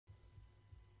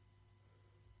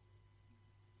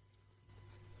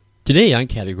Today on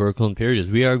Categorical Imperatives,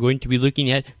 we are going to be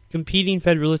looking at competing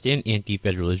Federalist and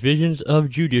Anti-Federalist visions of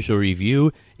judicial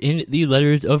review in the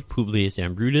letters of Publius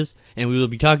and Brutus, and we will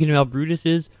be talking about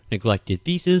Brutus's neglected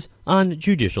thesis on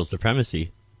judicial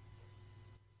supremacy.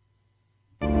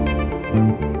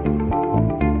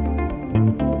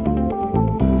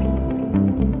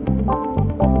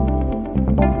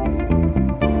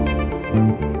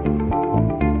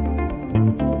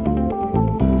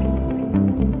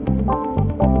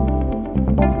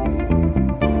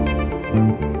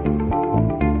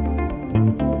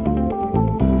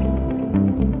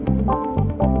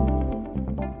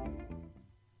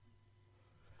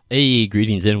 Hey,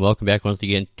 greetings and welcome back once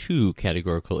again to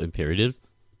Categorical Imperatives.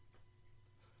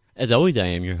 As always, I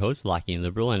am your host, Lockie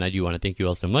Liberal, and I do want to thank you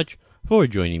all so much for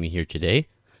joining me here today.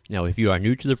 Now, if you are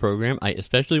new to the program, I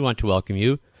especially want to welcome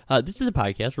you. This is a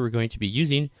podcast where we're going to be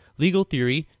using legal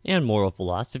theory and moral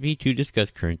philosophy to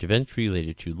discuss current events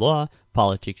related to law,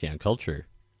 politics, and culture.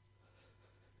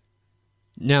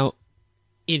 Now,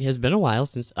 it has been a while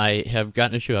since I have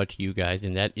gotten a show out to you guys,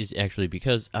 and that is actually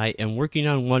because I am working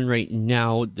on one right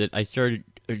now that I started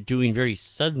doing very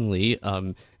suddenly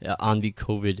on the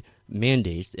COVID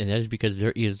mandates, and that is because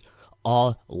there is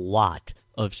a lot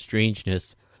of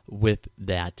strangeness with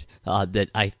that that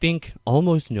I think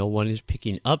almost no one is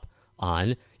picking up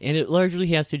on, and it largely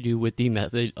has to do with the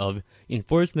method of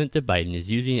enforcement that Biden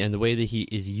is using and the way that he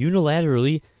is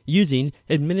unilaterally using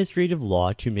administrative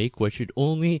law to make what should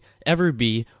only ever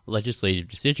be legislative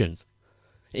decisions.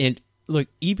 And look,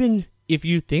 even if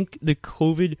you think the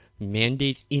COVID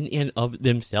mandates in and of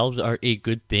themselves are a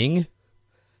good thing,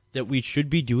 that we should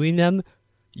be doing them,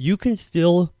 you can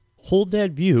still hold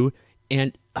that view,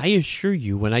 and I assure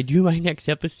you, when I do my next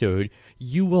episode,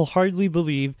 you will hardly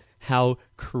believe how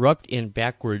corrupt and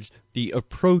backwards the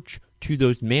approach to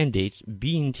those mandates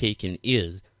being taken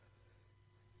is.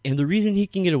 And the reason he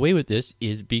can get away with this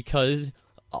is because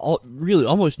really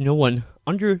almost no one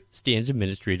understands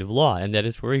administrative law, and that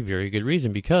is for a very good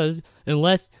reason, because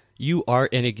unless you are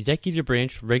an executive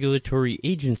branch regulatory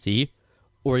agency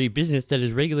or a business that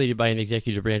is regulated by an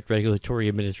executive branch regulatory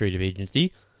administrative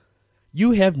agency,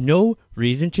 you have no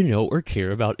reason to know or care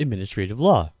about administrative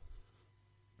law.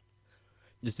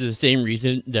 This is the same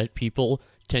reason that people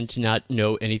tend to not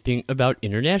know anything about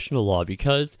international law,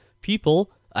 because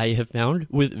people, I have found,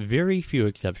 with very few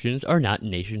exceptions, are not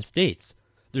nation states.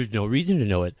 There's no reason to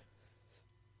know it.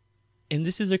 And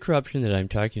this is a corruption that I'm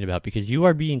talking about, because you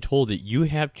are being told that you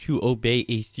have to obey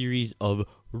a series of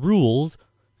rules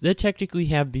that technically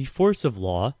have the force of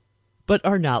law, but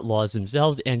are not laws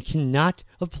themselves and cannot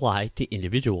apply to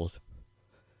individuals.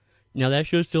 Now, that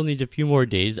show still needs a few more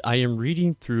days. I am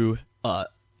reading through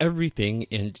everything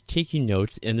and taking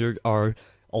notes, and there are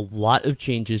a lot of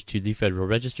changes to the Federal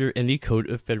Register and the Code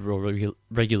of Federal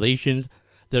Regulations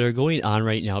that are going on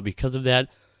right now. Because of that,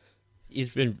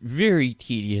 it's been very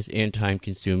tedious and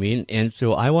time-consuming, and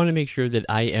so I want to make sure that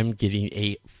I am getting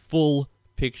a full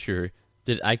picture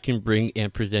that I can bring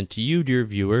and present to you, dear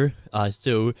viewer,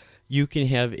 so you can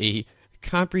have a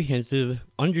comprehensive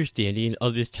understanding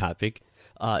of this topic,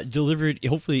 delivered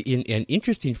hopefully in an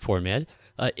interesting format,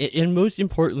 and most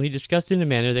importantly, discussed in a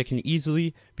manner that can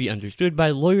easily be understood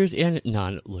by lawyers and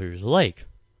non-lawyers alike.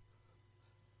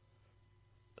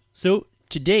 So,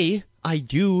 today, I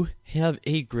do have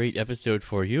a great episode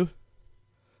for you.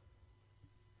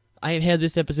 I have had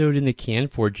this episode in the can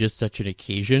for just such an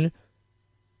occasion.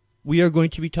 We are going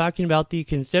to be talking about the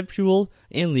conceptual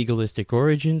and legalistic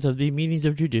origins of the meanings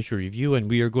of judicial review, and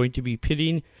we are going to be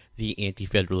pitting the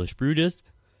Anti-Federalist Brutus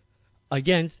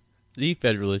against the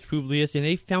Federalist Publius in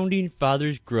a Founding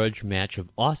Fathers grudge match of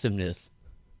awesomeness.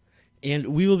 And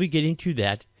we will be getting to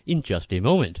that in just a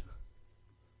moment.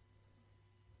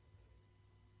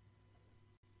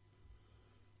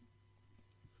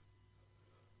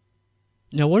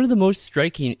 Now, one of the most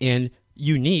striking and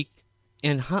unique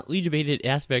and hotly debated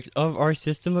aspects of our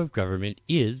system of government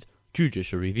is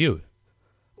judicial review.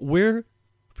 Where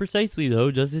precisely,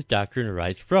 though, does this doctrine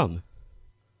arise from?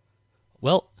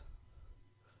 Well,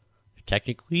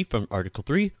 technically from Article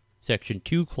 3, Section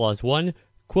 2, Clause 1,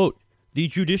 quote, "The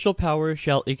judicial power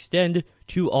shall extend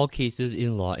to all cases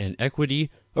in law and equity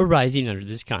arising under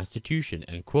this Constitution,"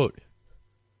 end quote.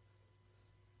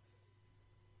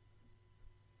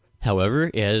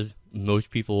 However, as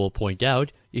most people will point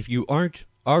out, if you aren't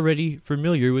already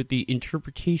familiar with the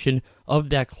interpretation of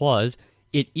that clause,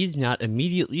 it is not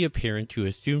immediately apparent to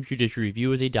assume judicial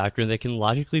review is a doctrine that can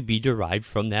logically be derived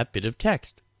from that bit of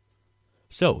text.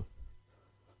 So,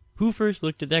 who first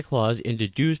looked at that clause and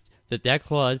deduced that that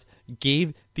clause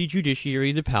gave the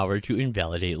judiciary the power to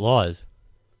invalidate laws?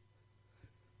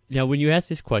 Now, when you ask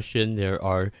this question, there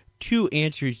are two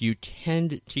answers you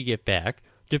tend to get back,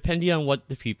 depending on what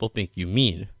the people think you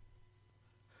mean.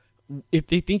 If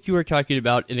they think you are talking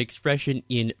about an expression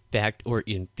in fact or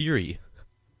in theory.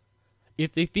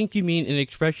 If they think you mean an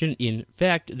expression in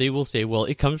fact, they will say, well,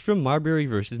 it comes from Marbury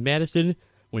versus Madison,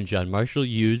 when John Marshall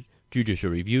used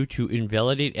judicial review to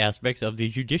invalidate aspects of the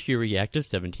Judiciary Act of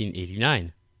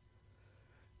 1789.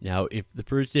 Now, if the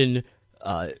person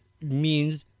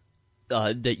means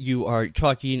that you are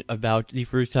talking about the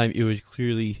first time it was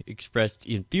clearly expressed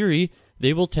in theory,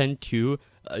 they will tend to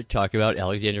talk about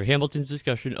Alexander Hamilton's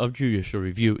discussion of judicial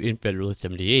review in Federalist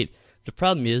 78. The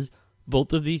problem is,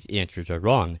 both of these answers are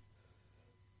wrong.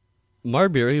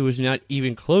 Marbury was not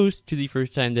even close to the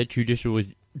first time that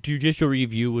judicial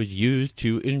review was used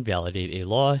to invalidate a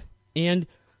law, and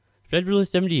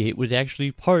Federalist 78 was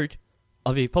actually part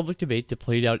of a public debate that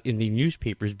played out in the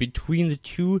newspapers between the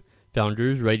two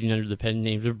founders writing under the pen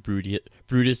names of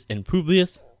Brutus and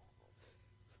Publius.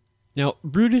 Now,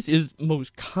 Brutus is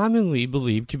most commonly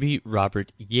believed to be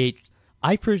Robert Yates.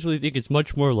 I personally think it's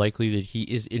much more likely that he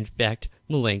is in fact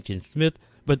Melancton Smith,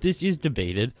 but this is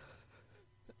debated.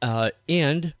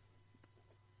 And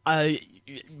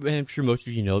I'm sure most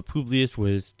of you know, Publius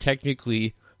was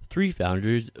technically three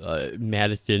founders,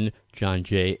 Madison, John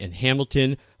Jay, and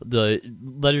Hamilton. The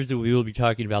letters that we will be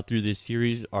talking about through this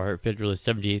series are Federalist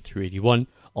 78 through 81,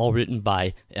 all written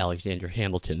by Alexander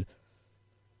Hamilton.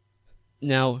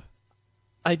 Now,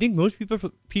 I think most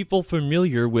people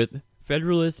familiar with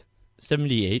Federalist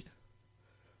 78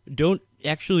 don't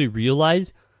actually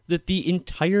realize that the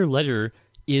entire letter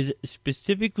is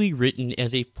specifically written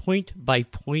as a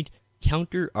point-by-point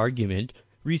counter-argument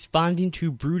responding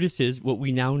to Brutus's what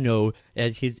we now know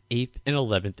as his 8th and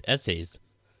 11th essays.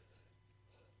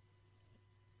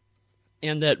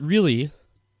 And that really,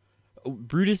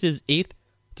 Brutus's 8th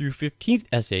through 15th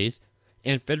essays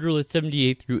and Federalist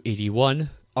 78 through 81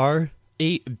 are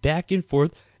a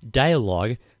back-and-forth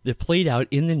dialogue that played out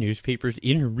in the newspapers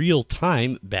in real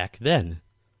time back then.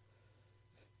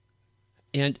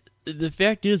 And the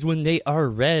fact is, when they are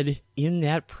read in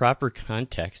that proper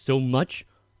context, so much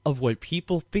of what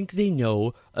people think they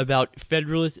know about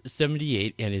Federalist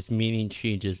 78 and its meaning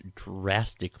changes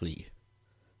drastically.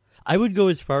 I would go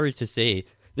as far as to say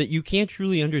that you can't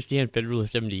truly understand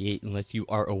Federalist 78 unless you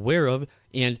are aware of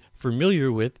and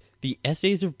familiar with the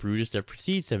essays of Brutus that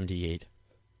precede 78.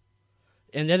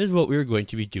 And that is what we're going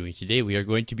to be doing today. We are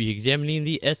going to be examining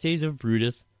the essays of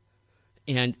Brutus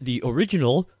and the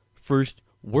original first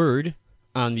word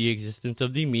on the existence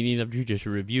of the meaning of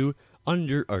judicial review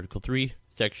under Article 3,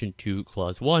 Section 2,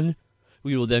 Clause 1.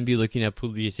 We will then be looking at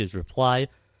Publius's reply.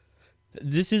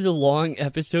 This is a long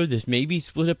episode. This may be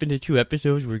split up into two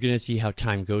episodes. We're going to see how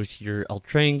time goes here. I'll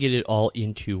try and get it all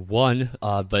into one,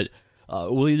 but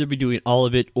we'll either be doing all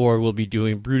of it or we'll be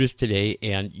doing Brutus today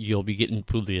and you'll be getting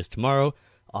Publius tomorrow.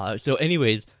 So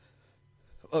anyways,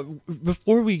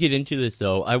 before we get into this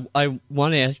though, I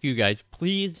want to ask you guys,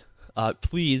 please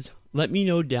let me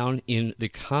know down in the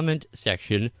comment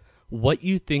section what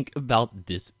you think about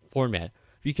this format,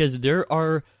 because there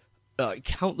are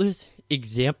countless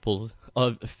examples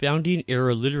of founding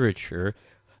era literature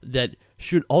that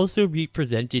should also be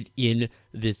presented in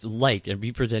this light and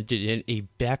be presented in a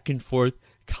back and forth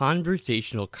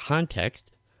conversational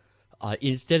context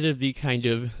instead of the kind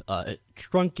of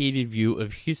truncated view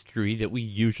of history that we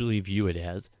usually view it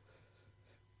as.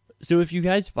 So if you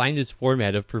guys find this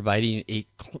format of providing a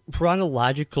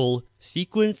chronological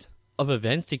sequence of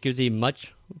events that gives a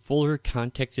much fuller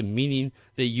context and meaning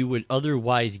that you would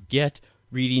otherwise get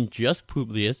reading just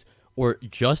Publius or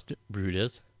just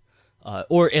Brutus,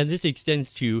 and this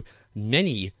extends to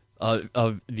many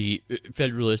of the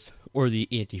Federalists or the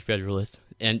Anti-Federalists,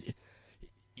 and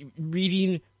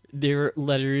reading their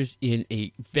letters in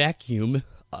a vacuum,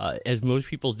 as most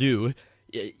people do,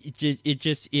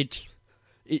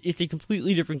 it's a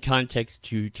completely different context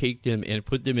to take them and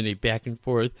put them in a back and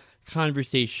forth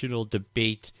conversational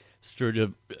debate sort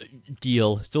of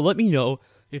deal. So let me know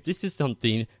if this is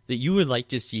something that you would like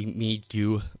to see me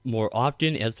do more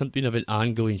often as something of an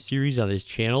ongoing series on this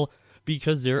channel,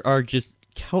 because there are just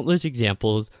countless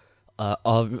examples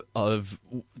of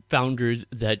founders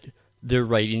that their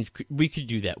writings we could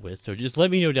do that with. So just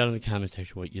let me know down in the comment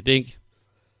section what you think.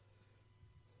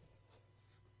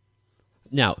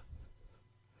 Now,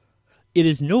 it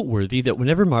is noteworthy that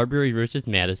whenever Marbury versus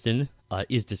Madison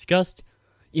is discussed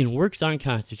in works on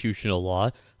constitutional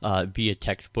law, be it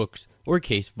textbooks or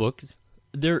casebooks,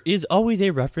 there is always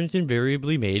a reference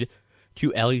invariably made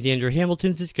to Alexander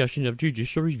Hamilton's discussion of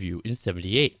judicial review in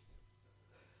 78.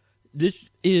 This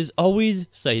is always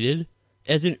cited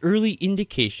as an early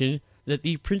indication that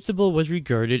the principle was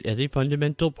regarded as a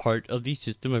fundamental part of the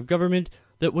system of government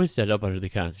that was set up under the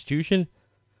Constitution.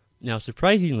 Now,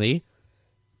 surprisingly,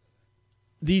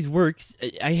 these works,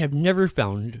 I have never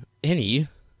found any,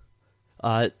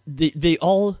 they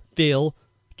all fail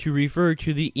to refer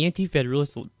to the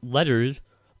anti-federalist letters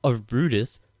of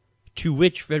Brutus, to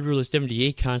which Federalist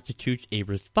 78 constitutes a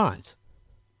response.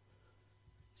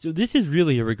 So this is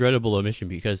really a regrettable omission,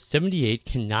 because 78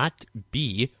 cannot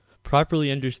be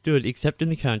properly understood except in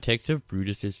the context of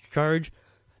Brutus's charge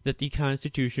that the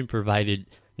Constitution provided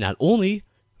not only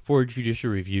for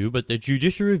judicial review, but that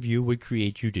judicial review would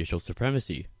create judicial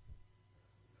supremacy.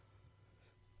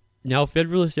 Now,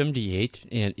 Federalist 78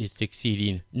 and its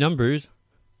succeeding numbers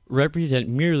represent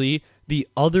merely the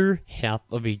other half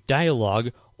of a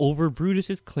dialogue over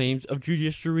Brutus's claims of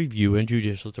judicial review and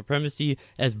judicial supremacy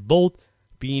as both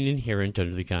being inherent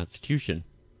under the Constitution.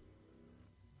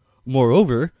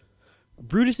 Moreover,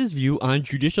 Brutus's view on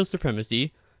judicial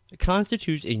supremacy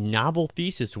constitutes a novel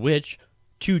thesis which,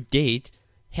 to date,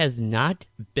 has not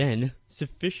been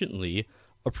sufficiently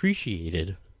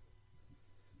appreciated.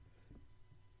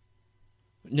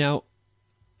 Now,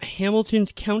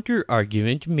 Hamilton's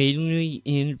counter-argument, mainly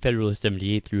in Federalist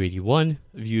 78 through 81,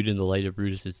 viewed in the light of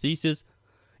Brutus's thesis,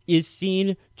 is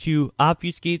seen to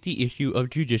obfuscate the issue of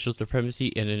judicial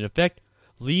supremacy and, in effect,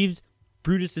 leaves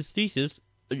Brutus's thesis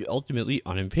ultimately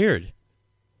unimpaired.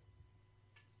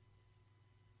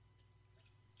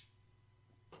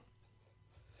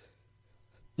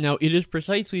 Now, it is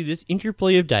precisely this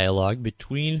interplay of dialogue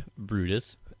between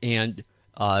Brutus and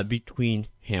between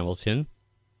Hamilton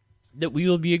that we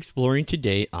will be exploring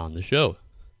today on the show.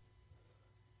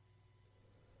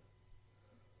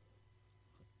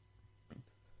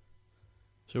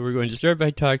 So we're going to start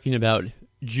by talking about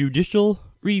judicial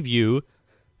review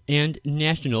and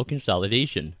national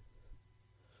consolidation.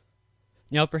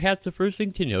 Now, perhaps the first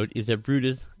thing to note is that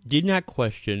Brutus did not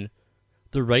question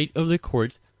the right of the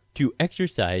courts to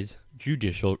exercise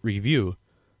judicial review.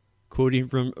 Quoting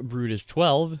from Brutus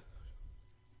 12,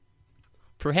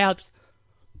 perhaps,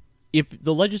 if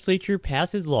the legislature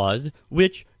passes laws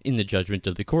which, in the judgment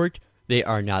of the court, they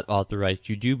are not authorized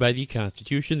to do by the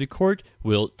Constitution, the court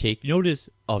will take notice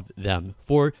of them,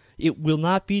 for it will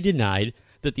not be denied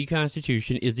that the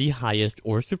Constitution is the highest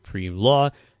or supreme law,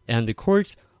 and the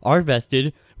courts are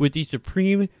vested with the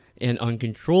supreme and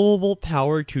uncontrollable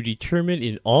power to determine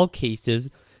in all cases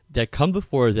that come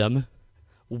before them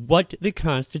what the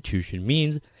Constitution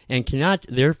means, and cannot,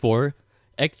 therefore,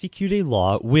 execute a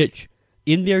law which,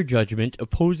 in their judgment,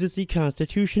 opposes the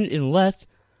Constitution unless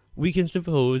we can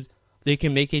suppose they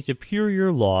can make a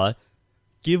superior law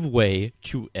give way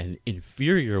to an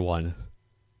inferior one.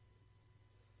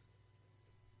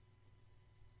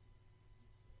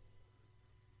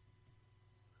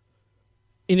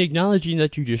 In acknowledging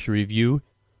that judicial review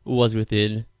was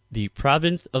within the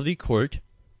province of the court,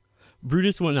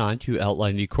 Brutus went on to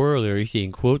outline the corollary,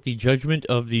 saying, quote, "The judgment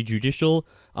of the judicial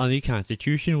on the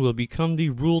Constitution will become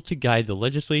the rule to guide the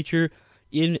legislature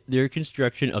in their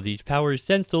construction of these powers,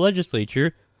 since the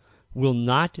legislature will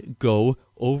not go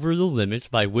over the limits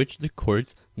by which the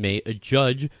courts may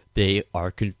adjudge they are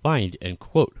confined," end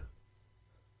quote.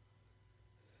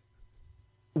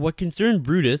 What concerned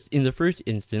Brutus in the first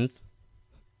instance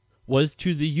was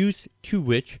to the use to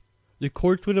which the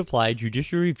courts would apply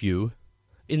judicial review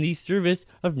in the service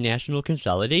of national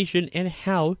consolidation, and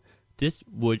how this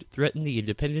would threaten the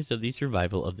independence of the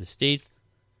survival of the states.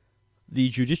 The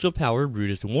judicial power,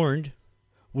 Brutus warned,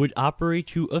 would operate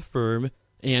to affirm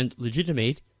and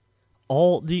legitimate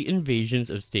all the invasions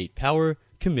of state power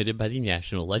committed by the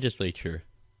national legislature.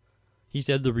 He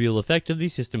said the real effect of the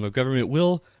system of government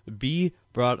will be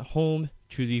brought home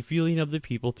to the feeling of the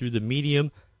people through the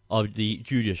medium of the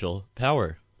judicial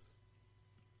power.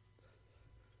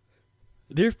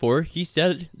 Therefore, he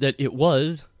said that it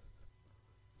was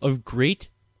of great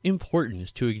importance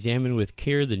to examine with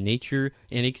care the nature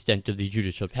and extent of the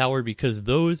judicial power, because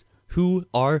those who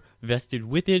are vested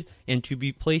with it, and to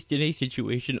be placed in a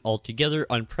situation altogether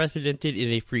unprecedented in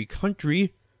a free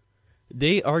country,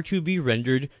 they are to be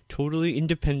rendered totally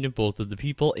independent both of the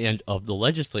people and of the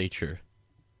legislature.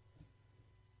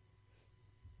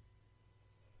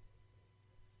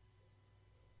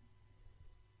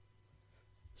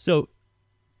 So,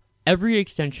 every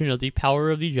extension of the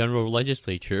power of the general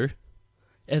legislature,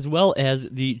 as well as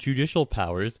the judicial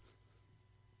powers,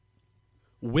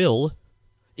 will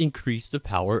increase the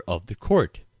power of the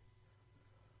court.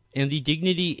 And the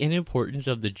dignity and importance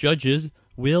of the judges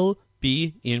will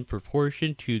be in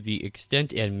proportion to the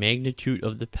extent and magnitude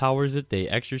of the powers that they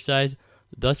exercise.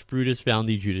 Thus Brutus found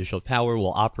the judicial power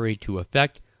will operate to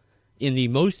effect, in the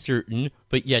most certain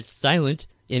but yet silent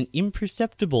and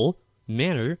imperceptible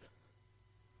manner,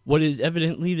 what is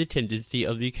evidently the tendency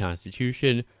of the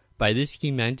Constitution. By this he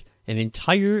meant an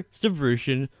entire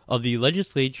subversion of the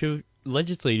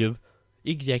legislative,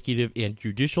 executive, and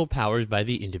judicial powers by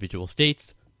the individual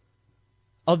states.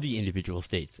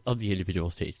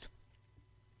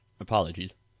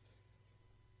 Apologies.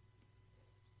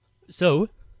 So,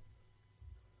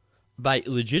 by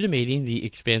legitimating the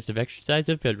expansive exercise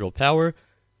of federal power,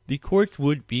 the courts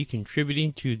would be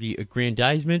contributing to the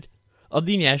aggrandizement of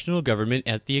the national government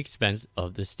at the expense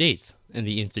of the states, and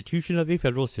the institution of a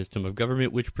federal system of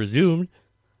government which presumed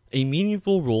a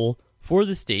meaningful role for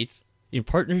the states in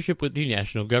partnership with the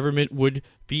national government would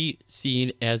be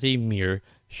seen as a mere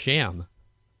sham.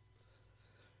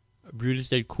 Brutus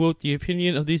said, quote, "The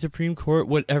opinion of the Supreme Court,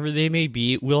 whatever they may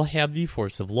be, will have the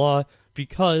force of law,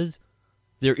 because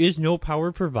there is no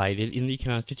power provided in the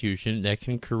Constitution that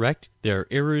can correct their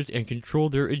errors and control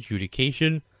their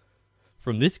adjudication.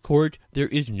 From this court there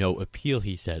is no appeal,"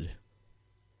 he said.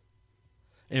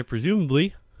 And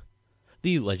presumably,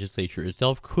 the legislature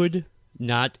itself could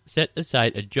not set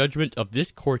aside a judgment of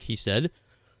this court, he said,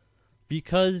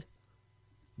 because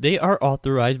they are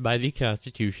authorized by the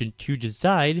Constitution to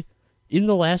decide in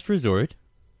the last resort,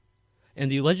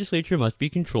 and the legislature must be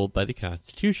controlled by the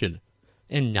Constitution,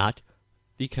 and not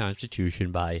the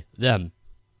Constitution by them.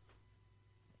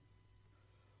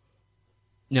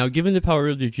 Now, given the power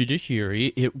of the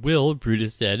judiciary, it will,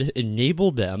 Brutus said,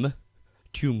 enable them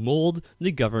to mold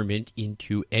the government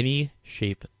into any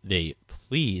shape they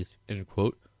please, end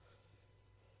quote.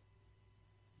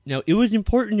 Now, it was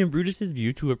important in Brutus's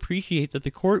view to appreciate that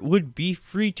the court would be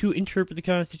free to interpret the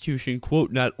Constitution,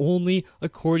 quote, not only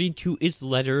according to its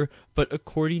letter, but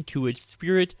according to its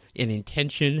spirit and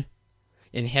intention.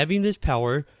 And having this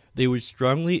power, they were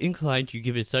strongly inclined to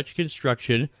give it such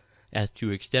construction as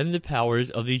to extend the powers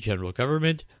of the general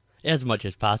government as much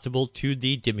as possible to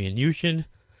the diminution,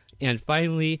 and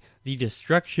finally, the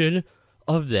destruction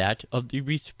of that of the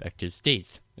respective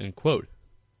states, end quote.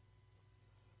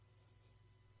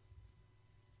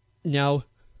 Now,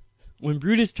 when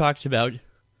Brutus talks about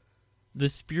the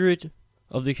spirit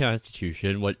of the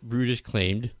Constitution, what Brutus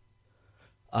claimed,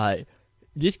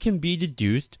 this can be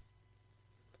deduced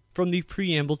from the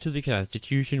preamble to the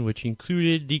Constitution, which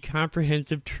included the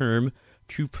comprehensive term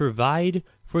 "to provide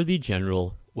for the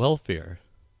general welfare."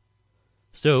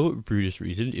 So, Brutus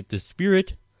reasoned, if the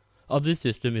spirit of the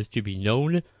system is to be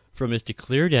known from its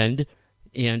declared end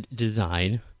and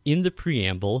design in the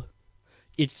preamble,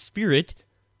 its spirit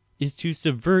is to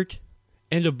subvert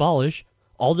and abolish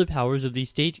all the powers of the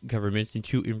state governments and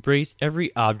to embrace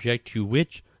every object to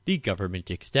which the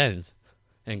government extends,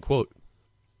 end quote.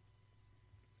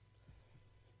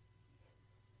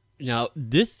 Now,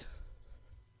 this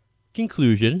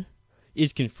conclusion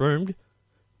is confirmed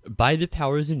by the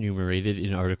powers enumerated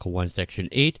in Article 1, Section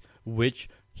 8, which,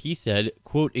 he said,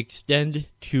 quote, extend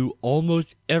to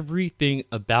almost everything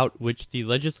about which the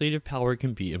legislative power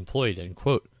can be employed, end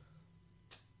quote.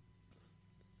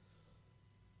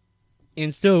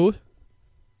 And so,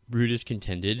 Brutus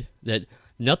contended that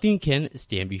nothing can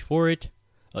stand before it,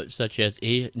 such as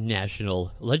a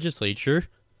national legislature.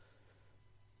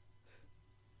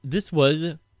 This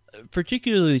was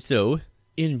particularly so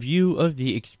in view of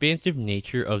the expansive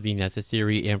nature of the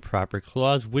necessary and proper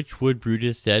clause, which would,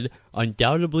 Brutus said,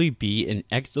 undoubtedly be an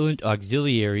excellent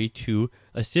auxiliary to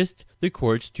assist the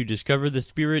courts to discover the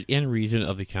spirit and reason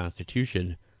of the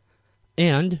Constitution.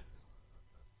 And,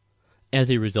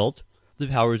 as a result, the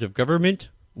powers of government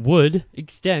would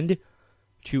extend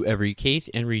to every case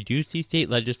and reduce the state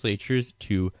legislatures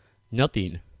to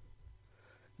nothing.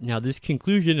 Now, this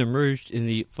conclusion emerged in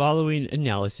the following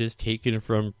analysis taken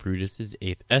from Brutus's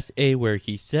 8th essay, where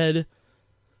he said,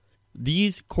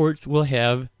 "These courts will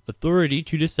have authority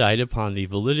to decide upon the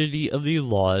validity of the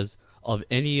laws of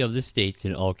any of the states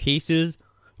in all cases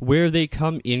where they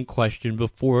come in question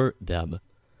before them.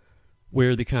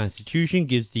 Where the Constitution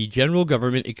gives the general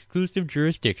government exclusive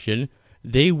jurisdiction,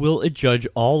 they will adjudge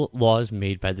all laws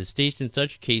made by the states in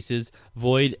such cases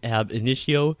void ab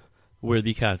initio. Where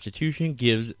the Constitution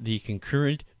gives the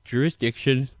concurrent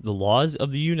jurisdiction, the laws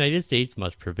of the United States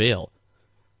must prevail.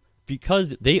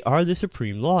 Because they are the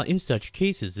supreme law in such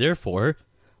cases, therefore,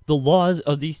 the laws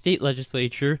of the state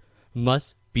legislature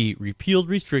must be repealed,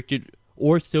 restricted,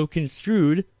 or so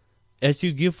construed as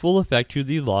to give full effect to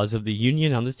the laws of the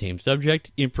Union on the same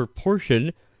subject, in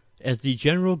proportion as the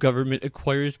general government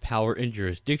acquires power and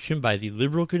jurisdiction by the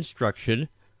liberal construction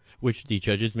which the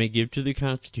judges may give to the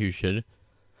Constitution,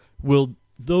 will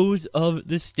those of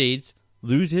the states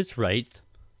lose its rights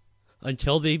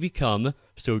until they become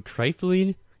so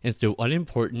trifling and so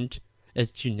unimportant as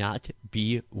to not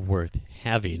be worth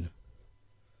having.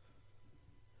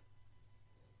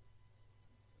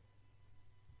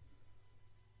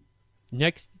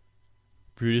 Next,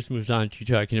 Brutus moves on to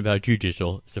talking about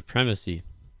judicial supremacy.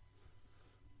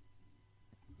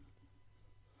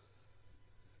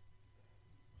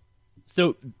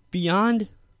 So, beyond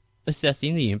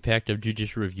assessing the impact of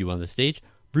judicial review on the state,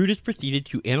 Brutus proceeded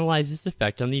to analyze its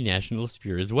effect on the national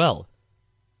sphere as well.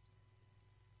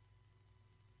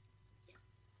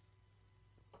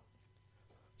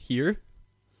 Here,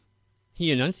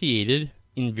 he enunciated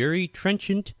in very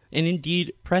trenchant and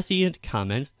indeed prescient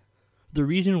comments the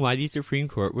reason why the Supreme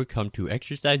Court would come to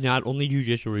exercise not only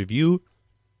judicial review,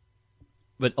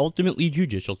 but ultimately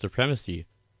judicial supremacy.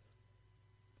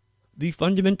 The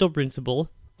fundamental principle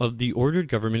of the ordered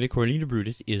government, according to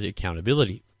Brutus, is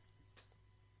accountability.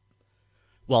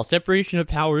 While separation of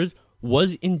powers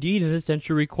was indeed an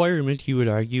essential requirement, he would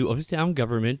argue, of sound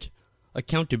government,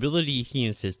 accountability, he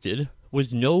insisted,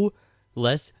 was no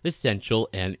less essential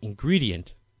an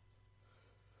ingredient.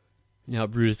 Now,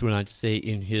 Brutus went on to say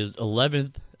in his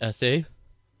 11th essay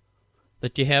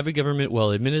that to have a government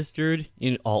well administered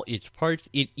in all its parts,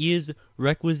 it is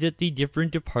requisite the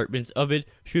different departments of it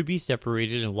should be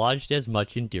separated and lodged as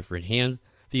much in different hands.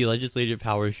 The legislative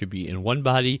power should be in one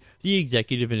body, the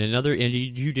executive in another, and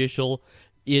the judicial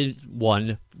is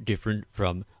one different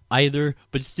from either,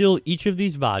 but still each of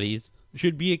these bodies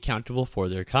should be accountable for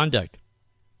their conduct.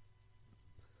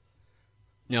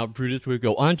 Now, Brutus would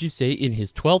go on to say in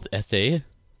his 12th essay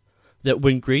that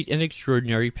when great and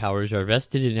extraordinary powers are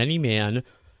vested in any man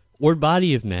or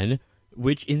body of men,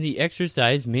 which in the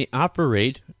exercise may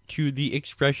operate to the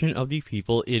expression of the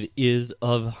people, it is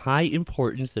of high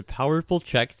importance that powerful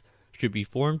checks should be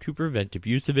formed to prevent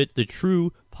abuse of it. The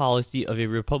true policy of a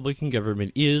republican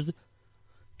government is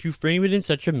to frame it in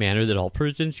such a manner that all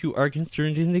persons who are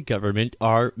concerned in the government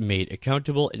are made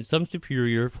accountable and some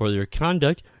superior for their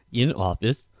conduct in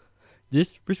office.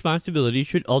 This responsibility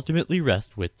should ultimately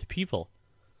rest with the people.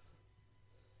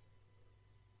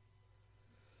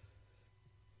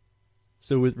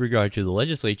 So with regard to the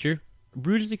legislature,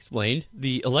 Brutus explained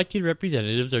the elected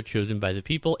representatives are chosen by the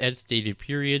people at stated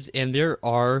periods, and there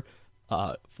are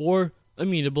 4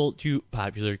 amenable to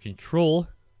popular control.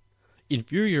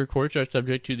 Inferior courts are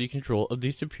subject to the control of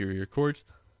the superior courts,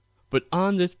 but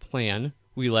on this plan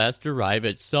we last arrive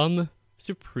at some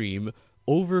supreme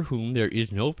over whom there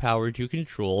is no power to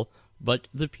control but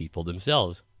the people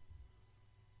themselves.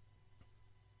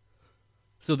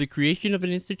 So the creation of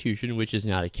an institution which is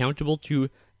not accountable to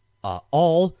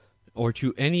all or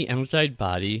to any outside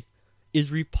body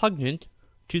is repugnant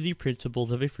to the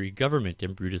principles of a free government,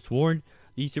 and Brutus warned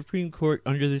the Supreme Court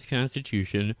under this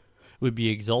constitution would be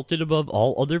exalted above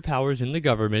all other powers in the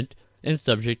government and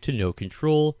subject to no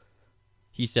control.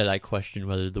 He said, I question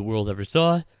whether the world ever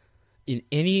saw, in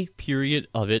any period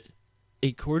of it,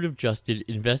 a court of justice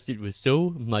invested with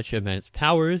so much immense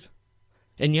powers,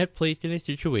 and yet placed in a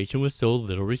situation with so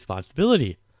little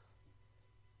responsibility.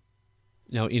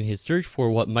 Now, in his search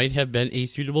for what might have been a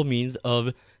suitable means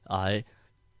of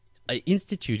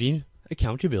instituting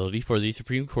accountability for the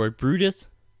Supreme Court, Brutus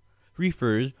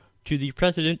refers to the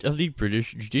precedent of the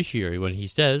British judiciary when he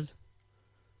says,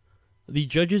 the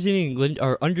judges in England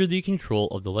are under the control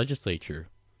of the legislature,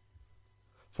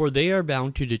 for they are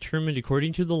bound to determine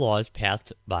according to the laws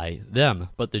passed by them.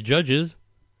 But the judges,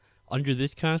 under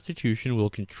this constitution, will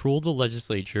control the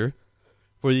legislature,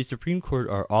 for the Supreme Court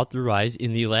are authorized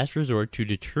in the last resort to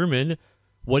determine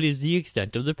what is the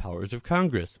extent of the powers of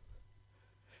Congress.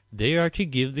 They are to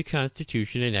give the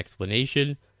Constitution an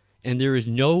explanation, and there is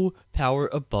no power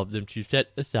above them to set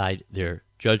aside their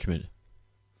judgment.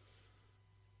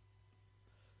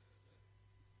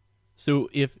 So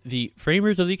if the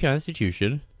framers of the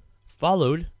Constitution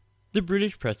followed the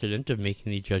British precedent of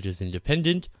making the judges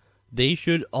independent, they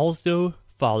should also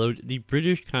follow the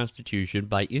British Constitution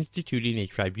by instituting a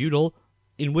tribunal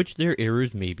in which their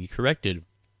errors may be corrected.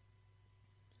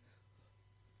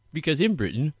 Because in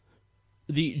Britain,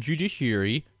 the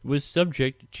judiciary was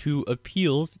subject to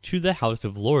appeals to the House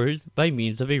of Lords by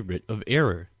means of a writ of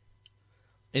error,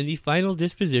 and the final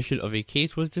disposition of a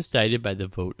case was decided by the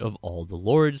vote of all the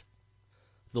lords,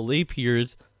 the lay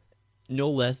peers, no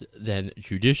less than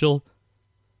judicial.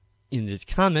 In this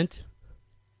comment,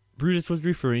 Brutus was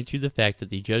referring to the fact that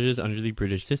the judges under the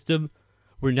British system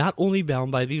were not only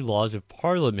bound by the laws of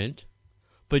Parliament,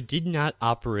 but did not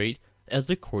operate as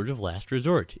the court of last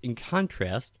resort. In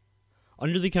contrast,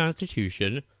 under the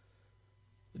Constitution,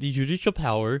 the judicial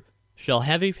power shall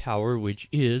have a power which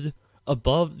is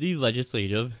above the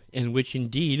legislative, and which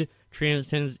indeed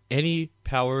transcends any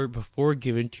power before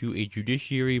given to a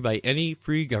judiciary by any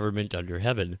free government under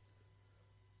heaven.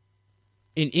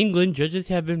 In England, judges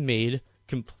have been made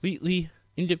completely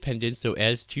independent so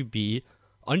as to be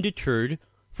undeterred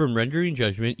from rendering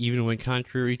judgment even when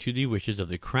contrary to the wishes of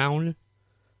the crown.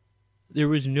 There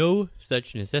was no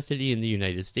such necessity in the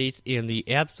United States, and the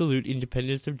absolute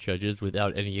independence of judges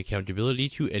without any accountability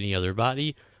to any other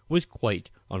body was quite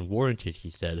unwarranted, he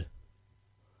said.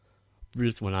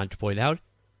 Brutus went on to point out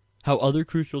how other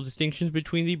crucial distinctions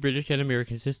between the British and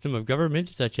American system of government,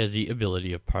 such as the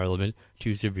ability of Parliament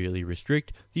to severely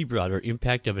restrict the broader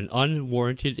impact of an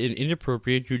unwarranted and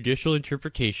inappropriate judicial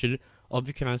interpretation of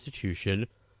the Constitution,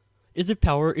 is a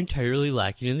power entirely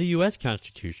lacking in the U.S.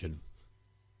 Constitution.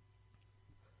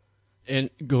 And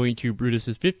going to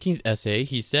Brutus's 15th essay,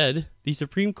 he said, the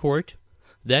Supreme Court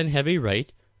then have a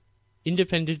right,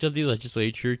 independent of the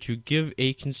legislature, to give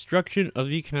a construction of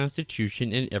the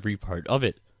Constitution and every part of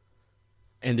it.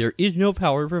 And there is no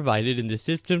power provided in the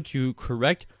system to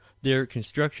correct their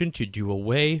construction, to do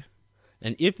away,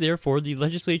 and if therefore the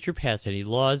legislature pass any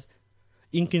laws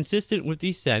inconsistent with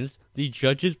the sense the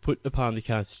judges put upon the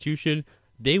Constitution,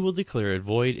 they will declare it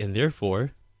void, and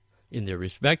therefore, in their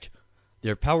respect,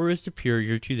 their power is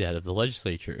superior to that of the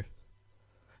legislature.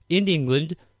 In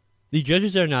England, the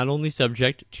judges are not only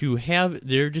subject to have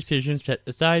their decisions set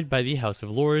aside by the House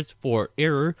of Lords for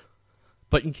error,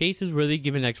 but in cases where they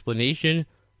give an explanation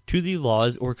to the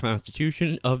laws or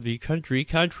constitution of the country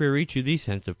contrary to the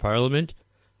sense of Parliament,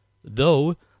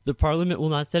 though the Parliament will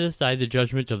not set aside the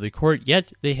judgment of the court,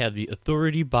 yet they have the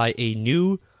authority by a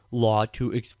new law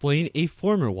to explain a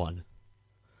former one,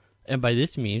 and by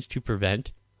this means to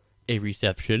prevent a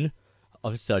reception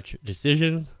of such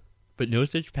decisions, but no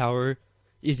such power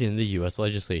is in the U.S.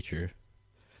 legislature.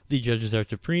 The judges are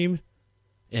supreme,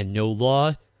 and no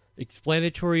law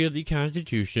explanatory of the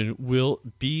Constitution will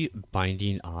be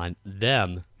binding on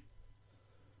them.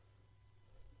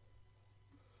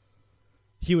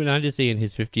 He went on to say in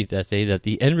his 15th essay that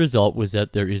the end result was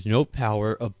that there is no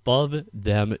power above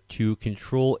them to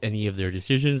control any of their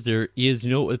decisions. There is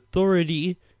no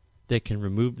authority that can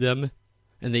remove them,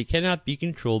 and they cannot be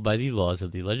controlled by the laws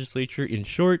of the legislature. In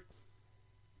short,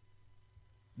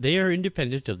 they are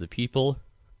independent of the people,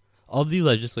 of the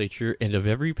legislature, and of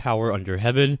every power under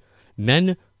heaven.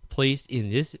 Men placed in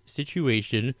this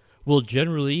situation will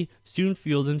generally soon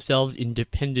feel themselves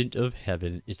independent of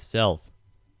heaven itself.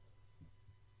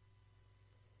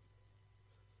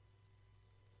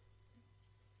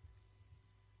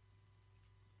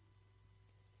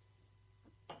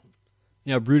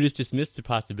 Now, Brutus dismissed the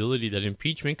possibility that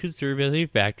impeachment could serve as a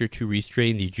factor to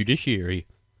restrain the judiciary.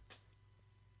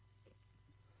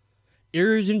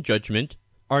 Errors in judgment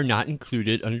are not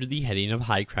included under the heading of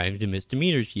high crimes and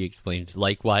misdemeanors, he explained.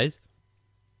 Likewise,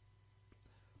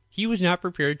 he was not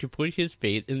prepared to put his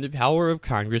faith in the power of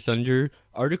Congress under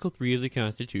Article 3 of the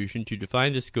Constitution to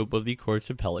define the scope of the court's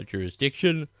appellate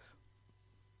jurisdiction,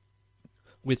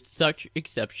 with such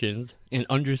exceptions and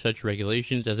under such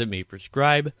regulations as it may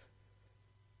prescribe,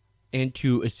 and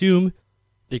to assume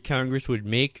that Congress would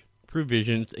make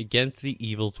provisions against the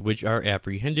evils which are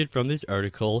apprehended from this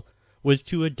article was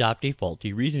to adopt a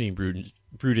faulty reasoning,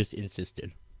 Brutus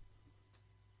insisted.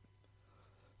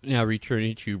 Now,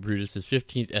 returning to Brutus's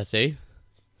 15th essay,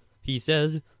 he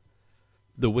says,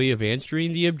 the way of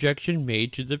answering the objection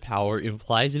made to the power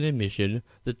implies an admission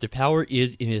that the power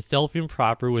is in itself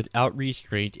improper without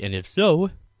restraint, and if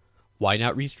so, why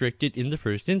not restrict it in the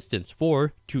first instance?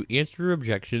 For, to answer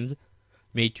objections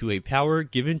made to a power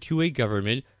given to a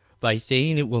government by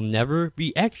saying it will never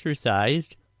be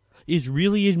exercised is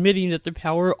really admitting that the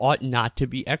power ought not to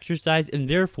be exercised and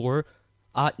therefore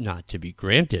ought not to be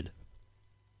granted.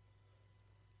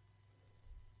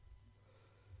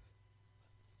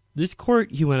 This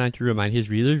court, he went on to remind his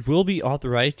readers, will be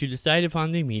authorized to decide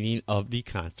upon the meaning of the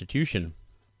Constitution,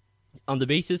 on the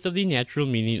basis of the natural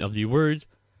meaning of the words,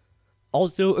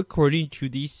 also according to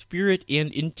the spirit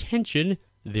and intention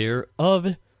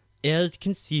thereof, as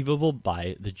conceivable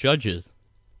by the judges.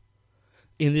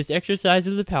 In this exercise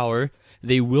of the power,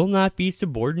 they will not be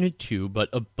subordinate to, but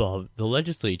above the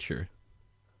legislature.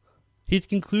 His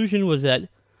conclusion was that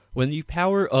when the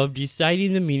power of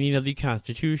deciding the meaning of the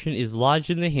Constitution is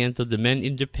lodged in the hands of the men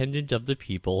independent of the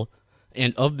people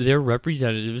and of their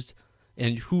representatives,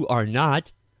 and who are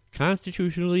not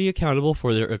constitutionally accountable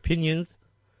for their opinions,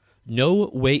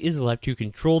 no way is left to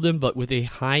control them but with a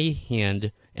high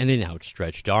hand and an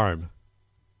outstretched arm.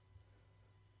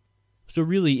 So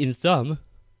really, in sum,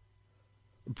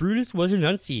 Brutus was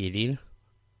enunciating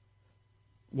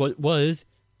what was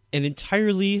an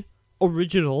entirely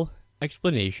original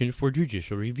explanation for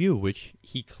judicial review, which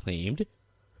he claimed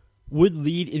would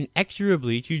lead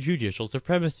inexorably to judicial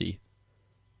supremacy.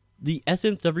 The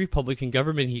essence of Republican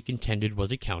government, he contended,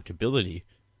 was accountability.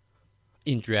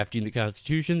 In drafting the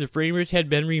Constitution, the framers had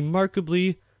been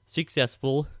remarkably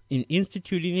successful in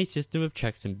instituting a system of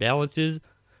checks and balances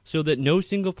so that no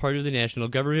single part of the national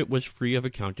government was free of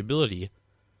accountability.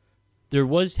 There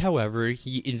was, however,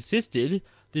 he insisted,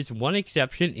 this one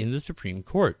exception in the Supreme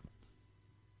Court.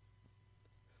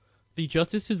 The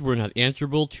justices were not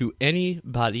answerable to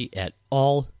anybody at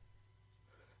all.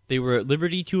 They were at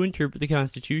liberty to interpret the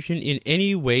Constitution in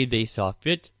any way they saw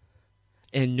fit,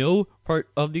 and no part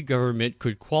of the government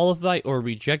could qualify or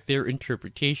reject their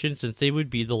interpretation, since they would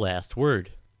be the last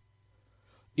word.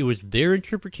 It was their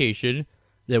interpretation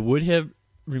that would have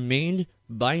remained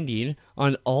binding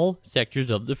on all sectors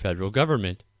of the federal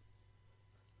government.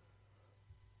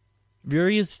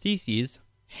 Various theses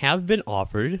have been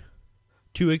offered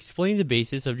to explain the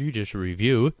basis of judicial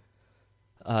review.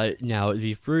 Now,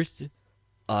 the first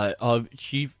of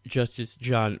Chief Justice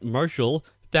John Marshall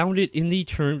found it in the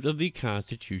terms of the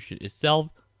Constitution itself.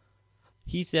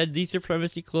 He said the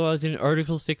Supremacy Clause in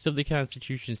Article 6 of the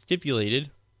Constitution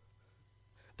stipulated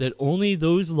that only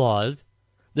those laws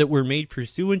that were made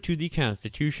pursuant to the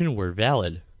Constitution were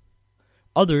valid.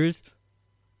 Others,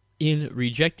 in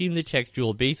rejecting the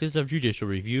textual basis of judicial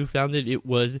review, found that it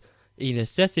was a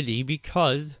necessity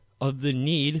because of the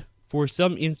need for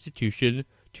some institution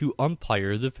to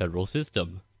umpire the federal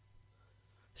system.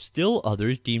 Still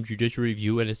others deemed judicial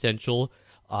review an essential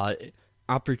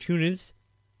opportunist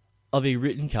of a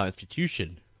written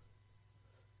constitution.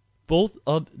 Both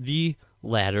of the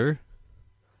latter,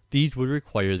 these would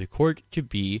require the court to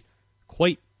be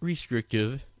quite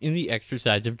restrictive in the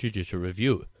exercise of judicial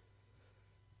review.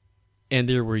 And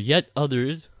there were yet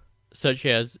others, such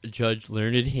as Judge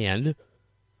Learned Hand,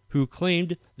 who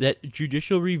claimed that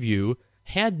judicial review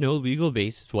had no legal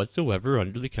basis whatsoever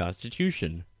under the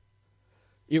Constitution.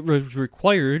 It was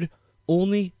required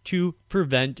only to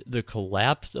prevent the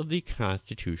collapse of the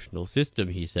constitutional system,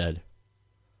 he said.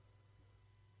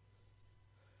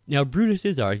 Now,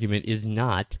 Brutus's argument is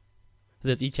not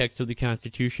that the text of the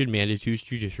Constitution mandates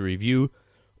judicial review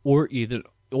or even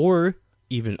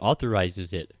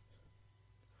authorizes it,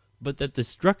 but that the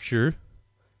structure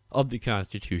of the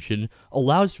Constitution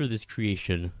allows for this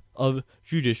creation of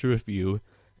judicial review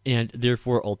and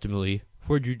therefore ultimately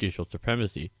for judicial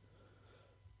supremacy.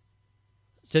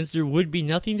 Since there would be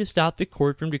nothing to stop the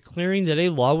court from declaring that a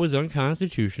law was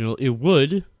unconstitutional, it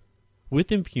would,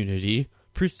 with impunity,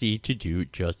 proceed to do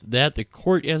just that. The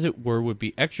court, as it were, would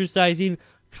be exercising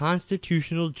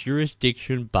constitutional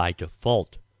jurisdiction by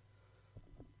default.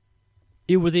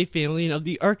 It was a failing of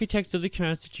the architects of the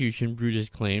Constitution, Brutus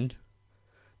claimed,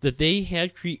 that they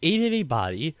had created a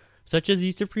body, such as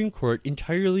the Supreme Court,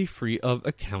 entirely free of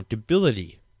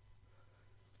accountability.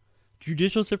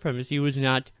 Judicial supremacy was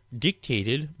not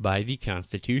dictated by the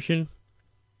Constitution.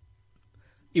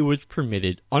 It was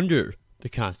permitted under the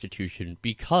Constitution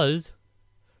because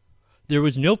there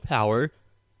was no power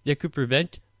that could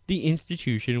prevent the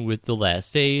institution with the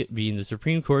last say, being the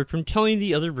Supreme Court, from telling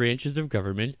the other branches of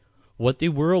government what they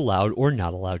were allowed or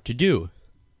not allowed to do.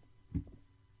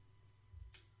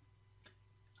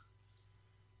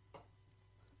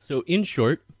 So, in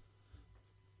short,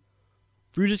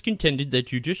 Brutus contended that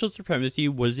judicial supremacy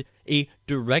was a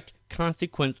direct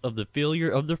consequence of the failure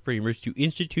of the framers to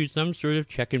institute some sort of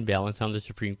check and balance on the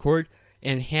Supreme Court,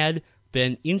 and had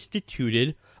been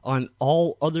instituted on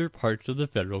all other parts of the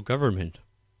federal government.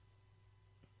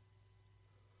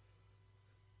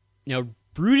 Now,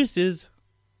 Brutus's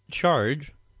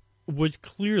charge was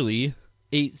clearly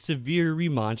a severe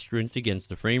remonstrance against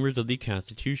the framers of the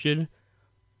Constitution,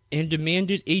 and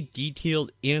demanded a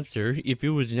detailed answer if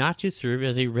it was not to serve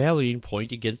as a rallying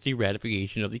point against the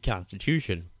ratification of the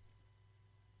Constitution.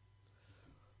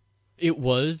 It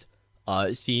was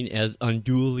seen as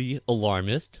unduly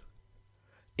alarmist,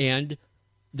 and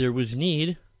there was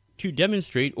need to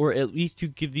demonstrate, or at least to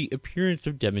give the appearance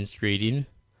of demonstrating,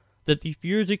 that the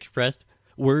fears expressed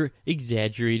were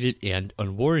exaggerated and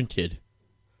unwarranted.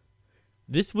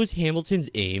 This was Hamilton's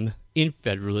aim in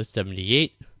Federalist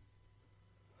 78,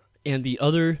 and the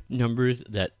other numbers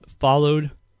that followed.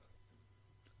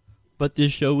 But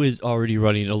this show is already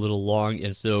running a little long,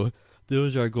 and so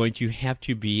those are going to have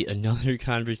to be another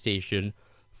conversation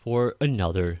for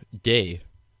another day.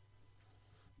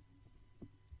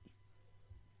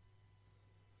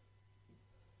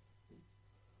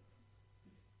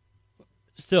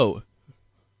 So,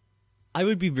 I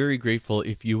would be very grateful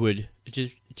if you would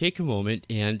just take a moment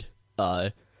and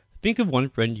think of one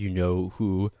friend you know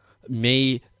who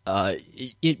may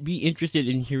be interested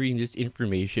in hearing this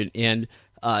information, and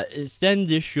send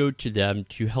this show to them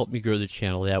to help me grow the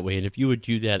channel that way. And if you would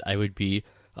do that, I would be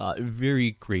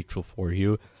very grateful for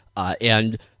you.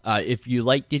 And if you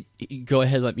liked it, go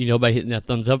ahead and let me know by hitting that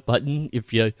thumbs up button.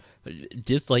 If you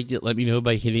disliked it, let me know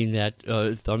by hitting that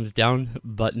thumbs down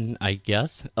button, I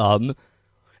guess. And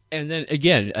then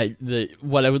again,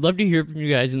 what I would love to hear from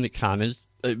you guys in the comments,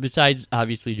 besides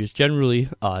obviously just generally,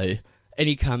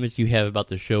 any comments you have about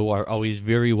the show are always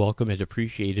very welcome and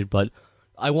appreciated. But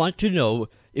I want to know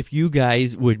if you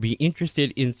guys would be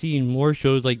interested in seeing more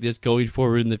shows like this going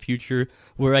forward in the future,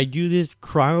 where I do this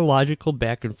chronological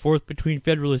back and forth between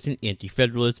Federalists and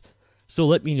Anti-Federalists. So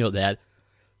let me know that.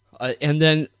 And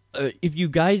then if you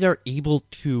guys are able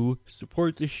to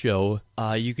support the show,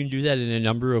 you can do that in a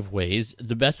number of ways.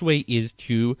 The best way is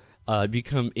to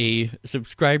become a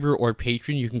subscriber or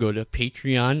patron. You can go to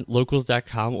Patreon,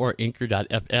 locals.com, or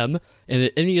anchor.fm. And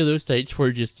at any of those sites,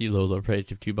 for just the low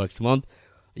price of $2 a month,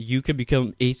 you can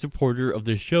become a supporter of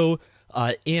the show,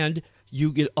 and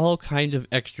you get all kinds of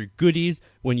extra goodies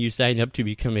when you sign up to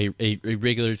become a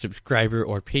regular subscriber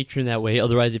or patron that way.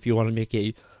 Otherwise, if you want to make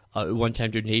a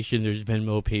one-time donation, there's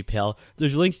Venmo, PayPal.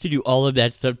 There's links to do all of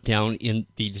that stuff down in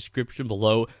the description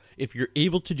below. If you're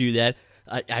able to do that,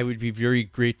 I would be very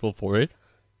grateful for it.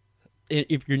 And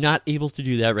if you're not able to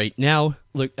do that right now,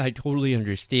 look, I totally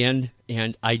understand,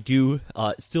 and I do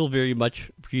still very much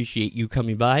appreciate you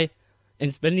coming by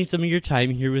and spending some of your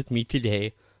time here with me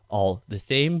today, all the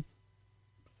same.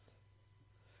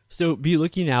 So be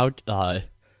looking out,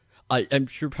 I'm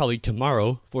sure probably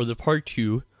tomorrow, for the part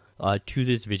 2 to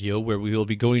this video, where we will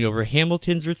be going over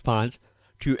Hamilton's response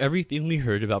to everything we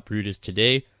heard about Brutus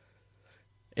today.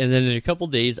 And then in a couple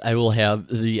days, I will have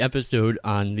the episode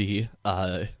on the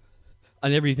on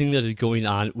everything that is going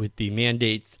on with the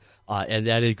mandates, and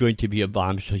that is going to be a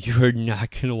bombshell. You are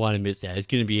not going to want to miss that. It's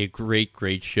going to be a great,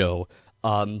 great show.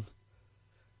 So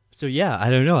yeah, I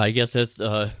don't know. I guess that's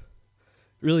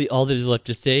really all that is left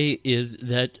to say is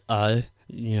that,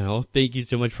 thank you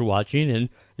so much for watching, and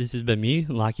this has been me,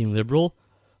 Locking Liberal,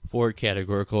 for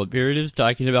Categorical Imperatives,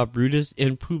 talking about Brutus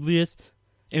and Publius,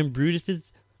 and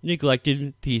Brutus's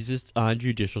neglected thesis on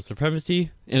judicial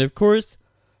supremacy, and of course,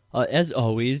 as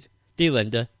always,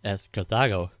 Delenda est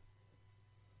Carthago.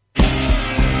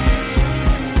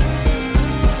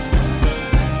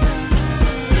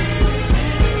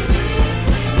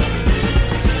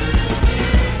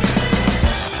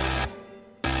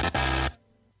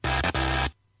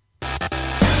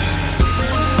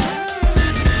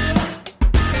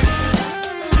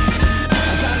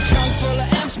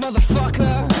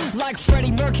 Like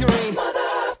Freddie Mercury,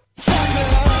 motherfucker.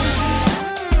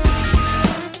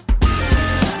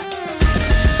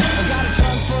 I got a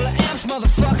trunk full of amps,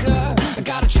 motherfucker. I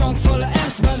got a trunk full of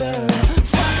amps, motherfucker.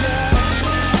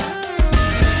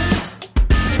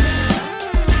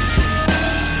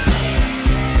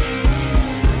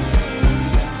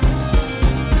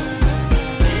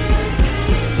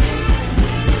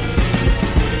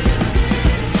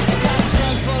 I got a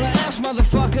trunk full of amps,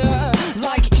 motherfucker.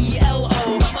 Like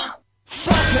ELO.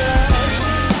 Fucker.